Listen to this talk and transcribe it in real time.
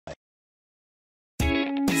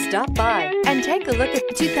Stop by and take a look at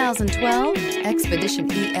the 2012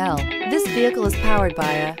 Expedition EL. This vehicle is powered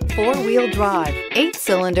by a 4-wheel drive,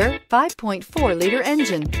 8-cylinder, 5.4-liter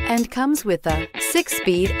engine and comes with a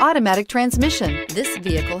 6-speed automatic transmission. This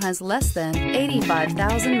vehicle has less than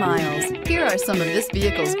 85,000 miles. Here are some of this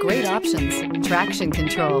vehicle's great options: traction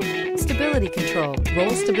control, stability control, roll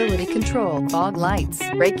stability control, fog lights,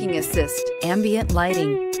 braking assist, ambient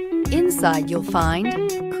lighting. Inside you'll find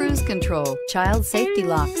cruise control, child safety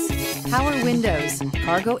locks, power windows,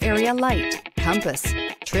 cargo area light, compass,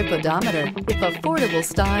 trip odometer. If affordable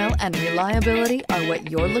style and reliability are what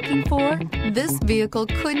you're looking for, this vehicle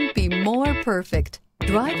couldn't be more perfect.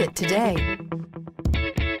 Drive it today.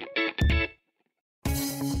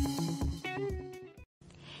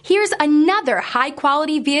 Here's another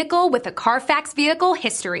high-quality vehicle with a Carfax Vehicle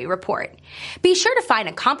History Report. Be sure to find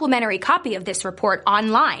a complimentary copy of this report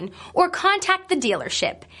online or contact the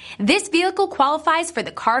dealership. This vehicle qualifies for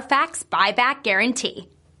the Carfax Buyback Guarantee.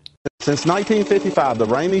 Since 1955, the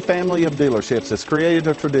Ramey family of dealerships has created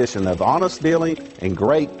a tradition of honest dealing and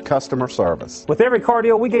great customer service. With every car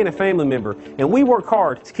deal, we gain a family member, and we work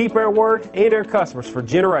hard to keep our word and our customers for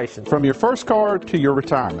generations. From your first car to your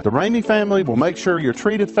retirement, the Ramey family will make sure you're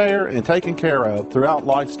treated fair and taken care of throughout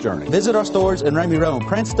life's journey. Visit our stores in Ramey Road,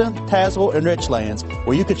 Princeton, Tazewell, and Richlands,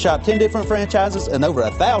 where you can shop 10 different franchises and over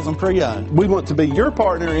 1,000 pre-owned. We want to be your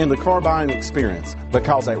partner in the car buying experience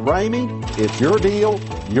because at Ramey, it's your deal,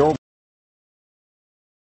 your